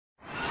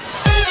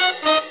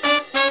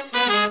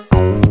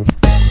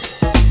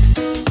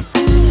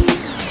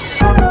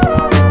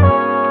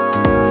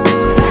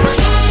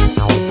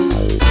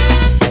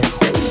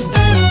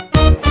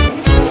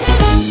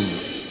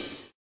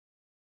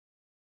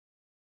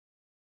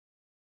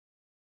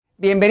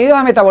Bienvenidos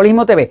a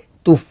Metabolismo TV,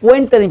 tu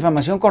fuente de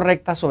información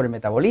correcta sobre el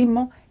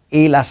metabolismo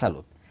y la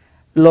salud.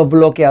 Los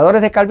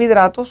bloqueadores de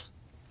carbohidratos,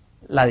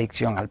 la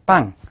adicción al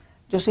pan.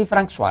 Yo soy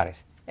Frank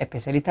Suárez,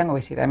 especialista en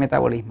obesidad y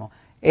metabolismo.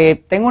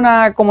 Tengo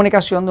una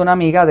comunicación de una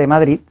amiga de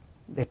Madrid,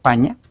 de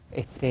España.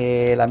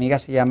 La amiga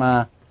se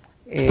llama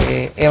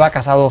Eva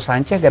Casado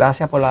Sánchez.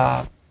 Gracias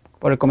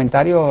por el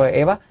comentario,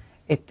 Eva.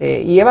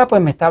 Y Eva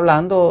pues me está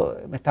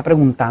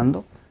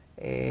preguntando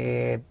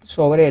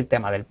sobre el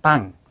tema del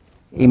pan.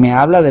 Y me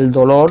habla del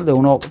dolor, de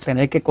uno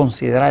tener que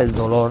considerar el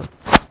dolor,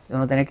 de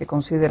uno tener que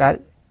considerar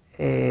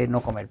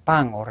no comer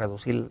pan o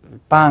reducir el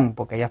pan,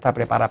 porque ella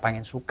prepara pan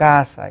en su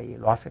casa y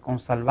lo hace con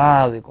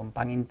salvado y con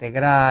pan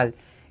integral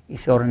y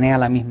se hornea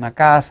en la misma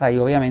casa, y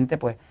obviamente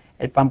pues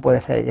el pan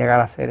puede llegar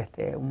a ser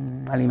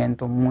un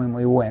alimento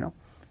muy bueno,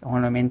 es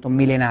un alimento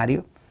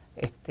milenario,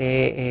 y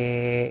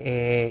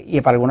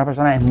para algunas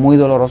personas es muy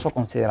doloroso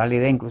considerar la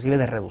idea inclusive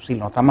de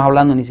reducirlo. No estamos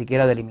hablando ni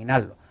siquiera de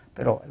eliminarlo,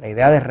 pero la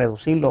idea de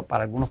reducirlo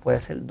para algunos puede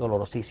ser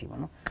dolorosísimo,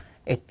 ¿no?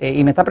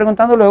 Y me está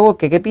preguntando luego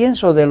que qué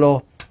pienso de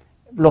los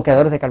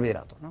bloqueadores de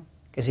carbohidratos, ¿no?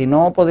 Que si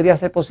no podría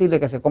ser posible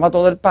que se coma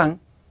todo el pan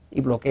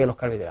y bloquee los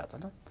carbohidratos,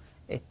 ¿no?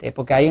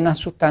 Porque hay unas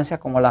sustancias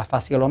como la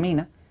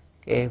faciolomina,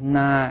 que es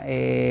una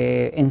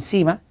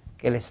enzima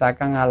que le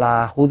sacan a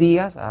las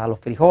judías, a los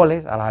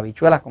frijoles, a las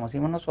habichuelas, como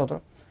decimos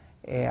nosotros,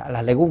 a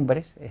las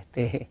legumbres,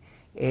 que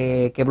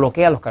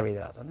bloquea los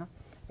carbohidratos, ¿no?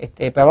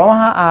 Pero vamos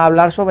a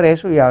hablar sobre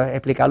eso y a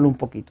explicarlo un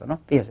poquito, ¿no?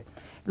 Fíjense,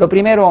 lo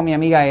primero, mi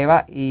amiga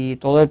Eva y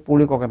todo el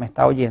público que me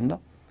está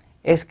oyendo,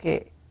 es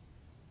que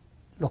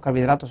los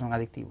carbohidratos son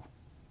adictivos.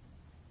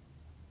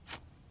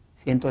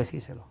 Siento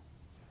decírselo.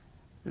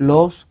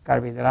 Los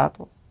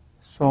carbohidratos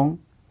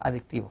son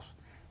adictivos.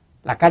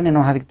 La carne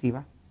no es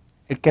adictiva,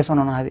 el queso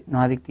no es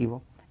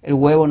adictivo, el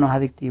huevo no es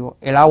adictivo,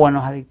 el agua no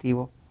es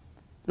adictivo,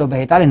 los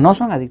vegetales no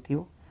son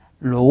adictivos.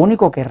 Lo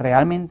único que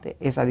realmente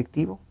es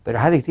adictivo, pero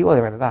es adictivo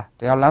de verdad,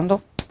 estoy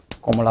hablando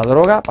como la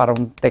droga para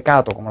un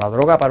tecato, como la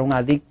droga para un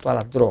adicto a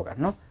las drogas,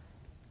 ¿no?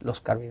 Los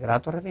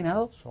carbohidratos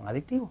refinados son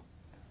adictivos.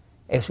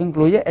 Eso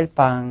incluye el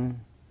pan,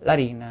 la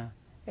harina,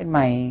 el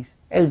maíz,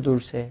 el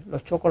dulce,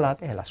 los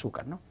chocolates, el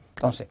azúcar, ¿no?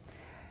 Entonces,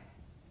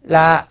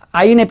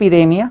 hay una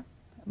epidemia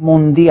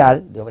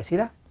mundial de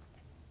obesidad.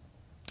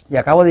 Y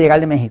acabo de llegar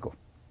de México.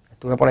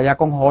 Estuve por allá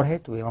con Jorge,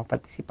 estuvimos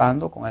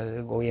participando con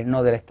el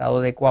gobierno del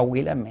estado de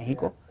Coahuila en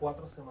México.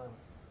 4 semanas.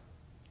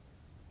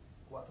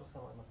 4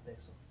 semanas de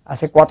eso.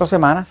 Hace 4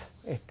 semanas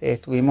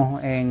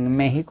estuvimos en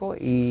México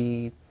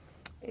y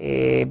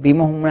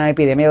vimos una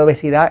epidemia de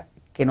obesidad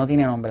que no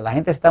tiene nombre. La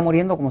gente se está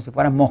muriendo como si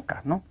fueran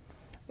moscas, ¿no?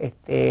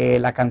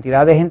 La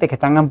cantidad de gente que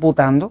están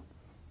amputando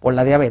por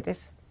la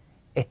diabetes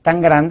es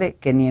tan grande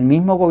que ni el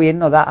mismo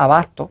gobierno da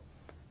abasto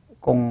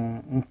con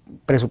un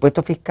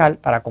presupuesto fiscal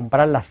para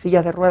comprar las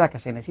sillas de ruedas que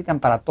se necesitan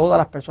para todas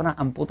las personas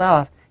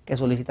amputadas que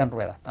solicitan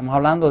ruedas. Estamos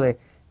hablando de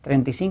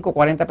 35 o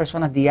 40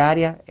 personas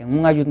diarias en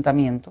un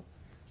ayuntamiento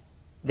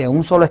de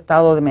un solo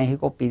estado de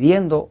México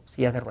pidiendo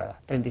sillas de ruedas.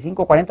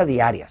 35 o 40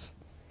 diarias.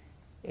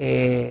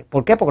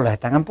 ¿Por qué? Porque los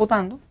están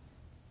amputando.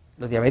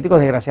 Los diabéticos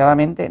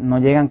desgraciadamente no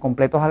llegan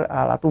completos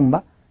a la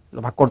tumba,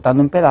 los van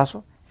cortando en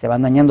pedazos, se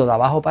van dañando de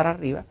abajo para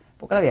arriba,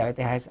 porque la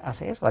diabetes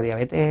hace eso. La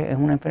diabetes es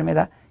una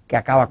enfermedad que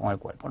acaba con el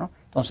cuerpo, ¿no?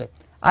 Entonces,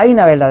 hay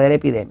una verdadera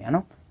epidemia,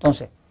 ¿no?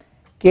 Entonces,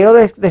 quiero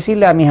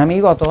decirle a mis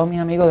amigos, a todos mis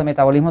amigos de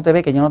Metabolismo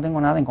TV, que yo no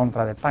tengo nada en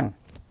contra del pan.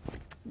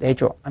 De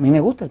hecho, a mí me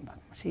gusta el pan,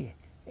 ¿sí?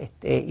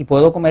 Y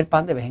puedo comer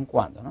pan de vez en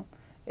cuando, ¿no?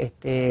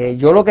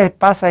 Yo lo que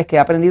pasa es que he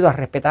aprendido a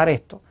respetar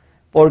esto,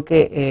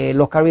 porque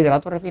los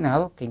carbohidratos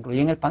refinados, que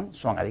incluyen el pan,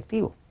 son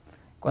adictivos.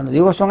 Cuando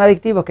digo son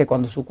adictivos, es que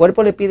cuando su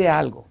cuerpo le pide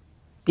algo,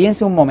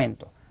 piense un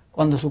momento,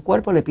 cuando su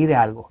cuerpo le pide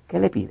algo, ¿qué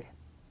le pide?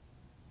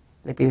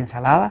 ¿Le pide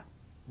ensalada?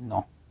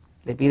 No.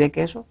 ¿Le pide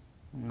queso?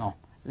 No.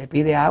 ¿Le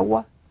pide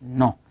agua?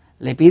 No.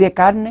 ¿Le pide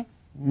carne?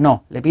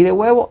 No. ¿Le pide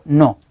huevo?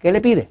 No. ¿Qué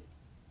le pide?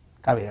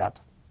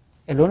 Carbohidratos.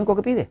 Es lo único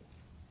que pide.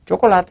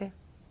 Chocolate,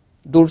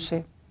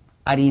 dulce,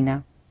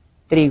 harina,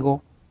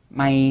 trigo,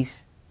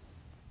 maíz,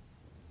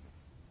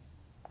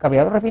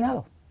 carbohidratos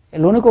refinados.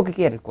 Es lo único que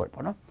quiere el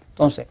cuerpo, ¿no?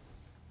 Entonces,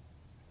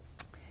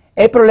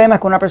 el problema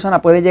es que una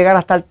persona puede llegar a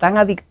estar tan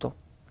adicto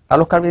a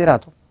los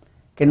carbohidratos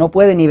que no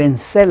puede ni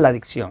vencer la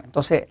adicción.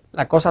 Entonces,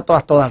 la cosa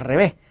toda al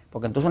revés.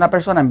 Porque entonces una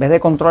persona, en vez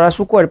de controlar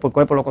su cuerpo, el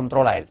cuerpo lo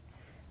controla a él.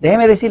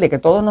 Déjeme decirle que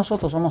todos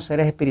nosotros somos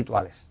seres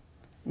espirituales.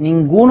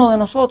 Ninguno de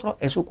nosotros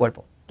es su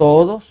cuerpo.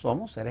 Todos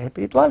somos seres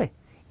espirituales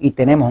y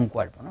tenemos un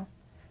cuerpo, ¿no?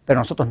 Pero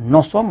nosotros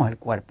no somos el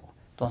cuerpo.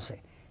 Entonces,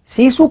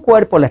 si su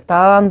cuerpo le está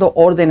dando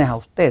órdenes a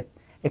usted,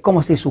 es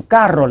como si su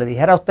carro le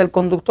dijera a usted el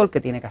conductor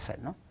qué tiene que hacer,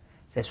 ¿no?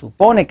 Se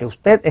supone que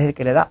usted es el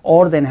que le da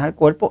órdenes al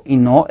cuerpo y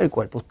no el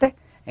cuerpo a usted.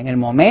 En el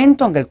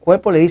momento en que el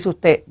cuerpo le dice a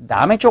usted,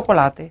 dame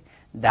chocolate,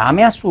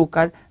 dame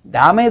azúcar,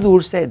 dame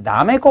dulce,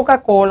 dame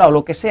Coca-Cola o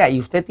lo que sea, y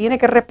usted tiene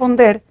que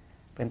responder,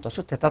 pues entonces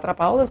usted está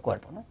atrapado del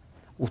cuerpo, ¿no?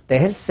 Usted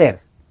es el ser.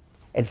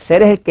 El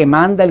ser es el que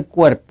manda el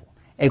cuerpo.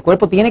 El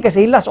cuerpo tiene que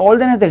seguir las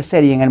órdenes del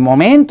ser, y en el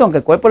momento en que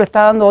el cuerpo le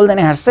está dando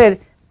órdenes al ser,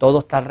 todo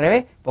está al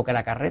revés, porque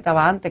la carreta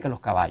va antes que los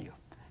caballos.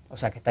 O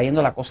sea que está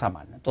yendo la cosa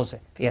mal, ¿no?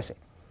 Entonces, fíjese,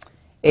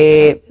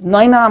 No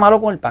hay nada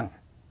malo con el pan.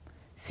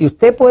 Si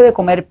usted puede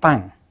comer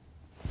pan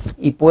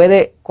y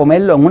puede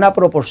comerlo en una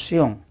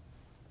proporción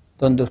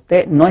donde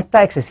usted no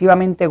está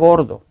excesivamente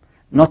gordo,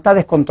 no está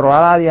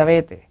descontrolada la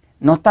diabetes,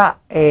 no está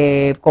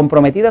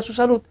comprometida su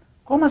salud,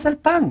 cómase el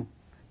pan,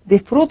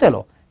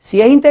 disfrútelo. Si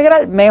es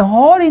integral,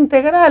 mejor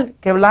integral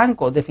que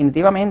blanco,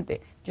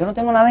 definitivamente. Yo no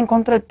tengo nada en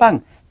contra del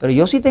pan, pero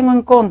yo sí tengo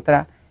en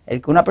contra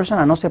el que una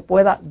persona no se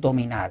pueda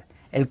dominar,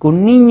 el que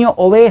un niño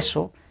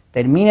obeso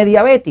termine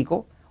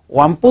diabético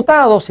o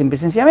amputado simple y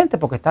sencillamente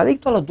porque está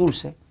adicto a los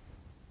dulces.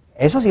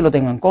 Eso sí lo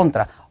tengo en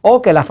contra.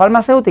 O que la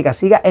farmacéutica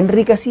siga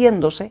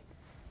enriqueciéndose,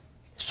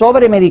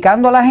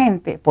 sobremedicando a la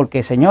gente,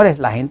 porque señores,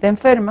 la gente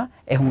enferma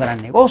es un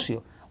gran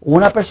negocio.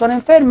 Una persona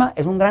enferma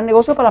es un gran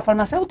negocio para la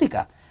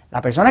farmacéutica.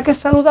 La persona que es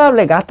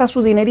saludable gasta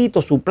su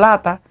dinerito, su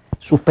plata,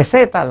 sus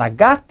pesetas, las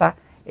gasta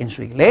en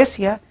su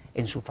iglesia,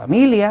 en su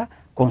familia,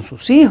 con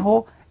sus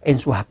hijos, en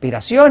sus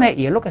aspiraciones,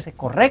 y es lo que es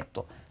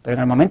correcto. Pero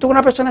en el momento que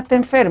una persona esté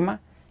enferma,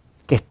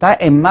 que está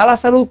en mala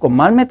salud, con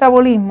mal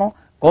metabolismo,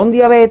 con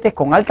diabetes,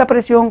 con alta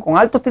presión, con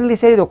altos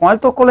triglicéridos, con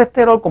alto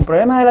colesterol, con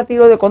problemas de la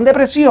tiroides, con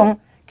depresión,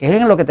 que es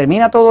en lo que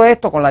termina todo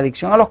esto, con la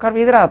adicción a los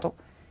carbohidratos,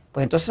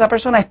 pues entonces esa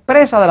persona es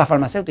presa de la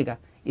farmacéutica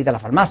y de la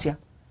farmacia.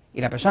 Y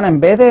la persona, en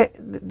vez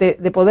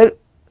de poder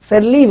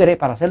ser libre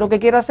para hacer lo que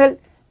quiera hacer,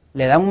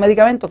 le dan un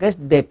medicamento que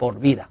es de por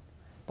vida.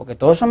 Porque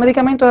todos esos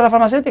medicamentos de la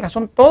farmacéutica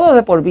son todos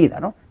de por vida,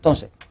 ¿no?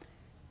 Entonces,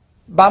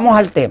 vamos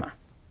al tema.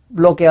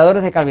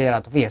 Bloqueadores de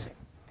carbohidratos. Fíjese,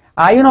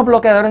 hay unos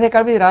bloqueadores de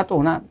carbohidratos,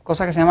 una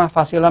cosa que se llama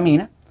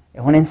facilolamina,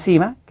 es una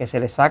enzima que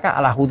se le saca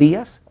a las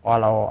judías o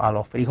a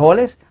los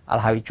frijoles, a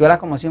las habichuelas,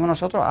 como decimos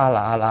nosotros,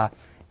 a las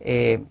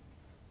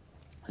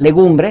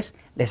legumbres,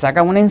 le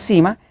sacan una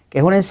enzima, que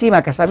es una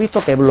enzima que se ha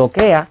visto que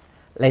bloquea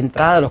la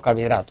entrada de los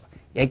carbohidratos.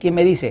 Y hay quien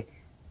me dice,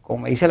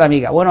 como me dice la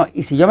amiga, bueno,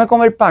 y si yo me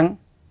como el pan,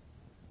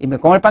 y me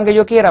como el pan que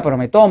yo quiera, pero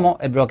me tomo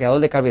el bloqueador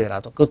de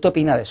carbohidratos, ¿qué usted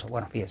opina de eso?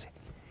 Bueno, fíjese,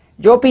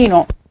 yo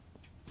opino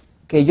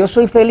que yo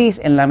soy feliz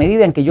en la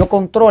medida en que yo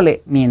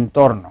controle mi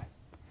entorno.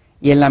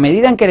 Y en la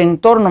medida en que el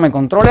entorno me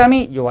controle a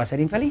mí, yo voy a ser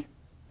infeliz.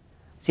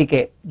 Así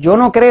que yo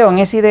no creo en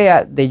esa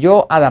idea de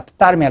yo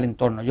adaptarme al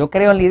entorno. Yo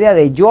creo en la idea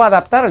de yo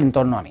adaptar al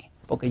entorno a mí.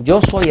 Porque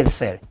yo soy el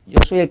ser. Yo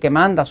soy el que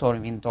manda sobre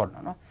mi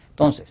entorno, ¿no?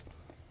 Entonces,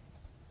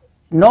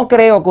 no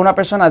creo que una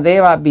persona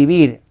deba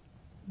vivir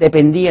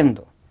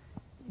dependiendo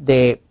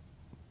de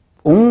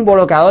un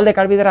bloqueador de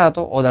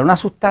carbohidratos o de una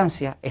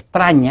sustancia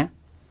extraña,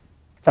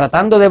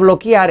 tratando de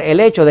bloquear el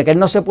hecho de que él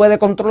no se puede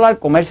controlar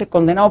comerse el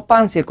condenado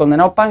pan si el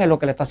condenado pan es lo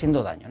que le está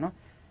haciendo daño, ¿no?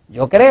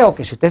 Yo creo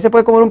que si usted se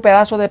puede comer un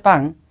pedazo de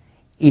pan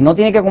y no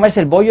tiene que comerse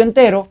el bollo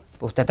entero,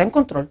 pues usted está en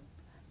control.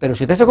 Pero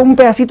si usted se come un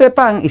pedacito de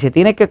pan y se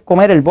tiene que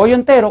comer el bollo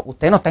entero,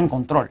 usted no está en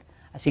control.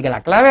 Así que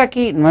la clave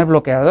aquí no es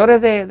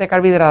bloqueadores de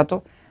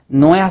carbohidratos,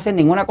 no es hacer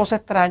ninguna cosa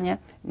extraña,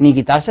 ni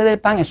quitarse del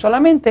pan, es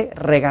solamente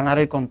reganar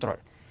el control.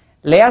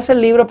 Léase el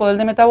libro Poder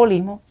de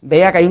Metabolismo,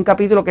 vea que hay un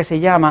capítulo que se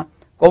llama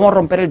Cómo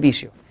romper el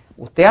vicio.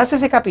 Usted hace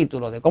ese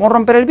capítulo de cómo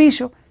romper el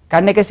vicio,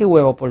 carne, queso y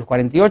huevo por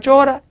 48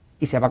 horas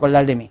y se va a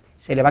acordar de mí.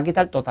 Se le va a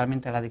quitar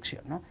totalmente la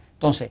adicción, ¿no?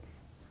 Entonces,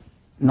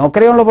 no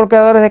creo en los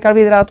bloqueadores de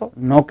carbohidratos,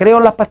 no creo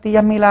en las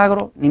pastillas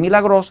milagros ni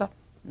milagrosas,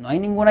 no hay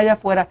ninguna allá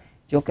afuera.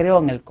 Yo creo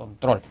en el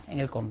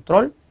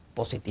control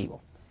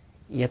positivo.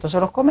 Y esto se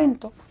los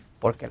comento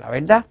porque la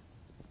verdad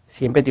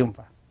siempre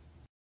triunfa.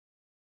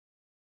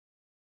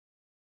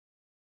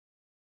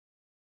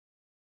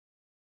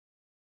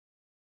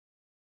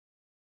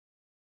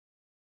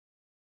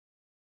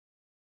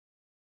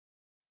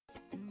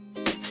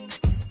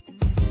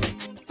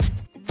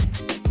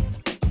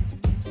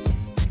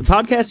 The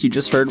podcast you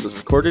just heard was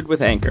recorded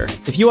with Anchor.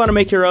 If you want to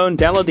make your own,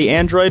 download the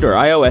Android or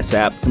iOS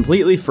app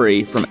completely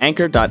free from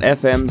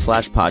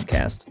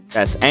anchor.fm/podcast.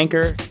 That's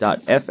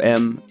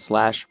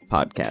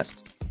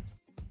anchor.fm/podcast.